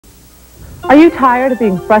Are you tired of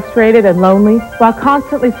being frustrated and lonely while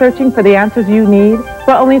constantly searching for the answers you need?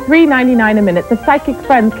 For only $3.99 a minute, the Psychic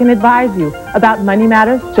Friends can advise you about money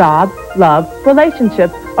matters, jobs, love,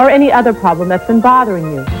 relationships, or any other problem that's been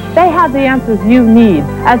bothering you. They have the answers you need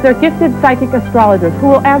as their gifted psychic astrologers who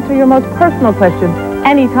will answer your most personal questions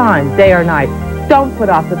anytime, day or night. Don't put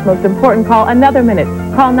off this most important call another minute.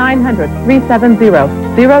 Call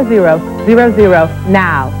 900-370-0000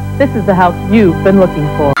 now. This is the help you've been looking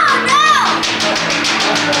for.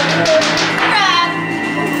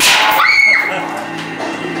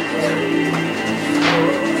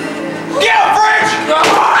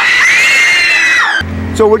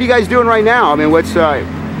 So what are you guys doing right now? I mean, what's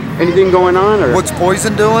anything going on? Or? What's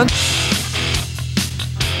Poison doing?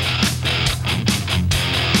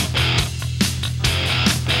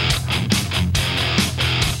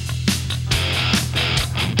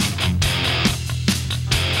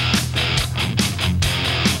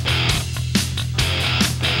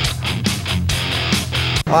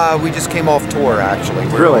 We just came off tour, actually.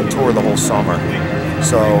 We were on tour the whole summer.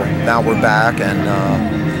 So now we're back, and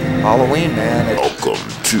Halloween, man. Welcome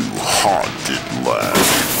to Haunted Land.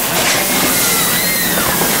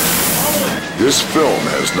 This film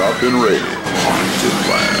has not been rated Haunted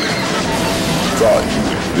Land. Thought you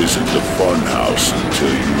would visit the fun house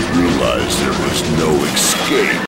until you realized there was no escape.